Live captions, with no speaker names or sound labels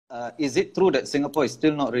is it true that Singapore is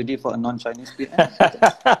still not ready for a non-Chinese PM?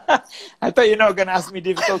 I thought you're not going to ask me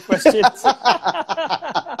difficult questions.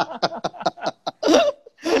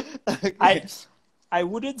 Okay. I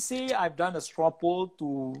wouldn't say I've done a straw poll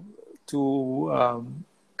to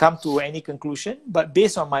come to any conclusion, but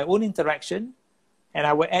based on my own interaction, and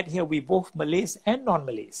I will add here, we both Malays and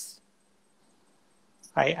non-Malays.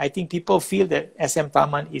 I think people feel that SM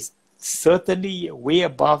Tharman is certainly way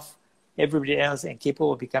above everybody else and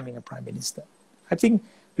capable of becoming a prime minister. I think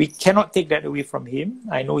we cannot take that away from him.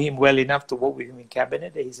 I know him well enough to work with him in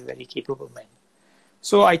cabinet. That he's a very capable man.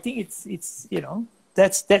 So I think it's you know,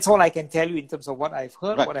 that's all I can tell you in terms of what I've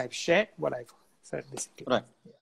heard, right. what I've shared, what I've said basically. Right.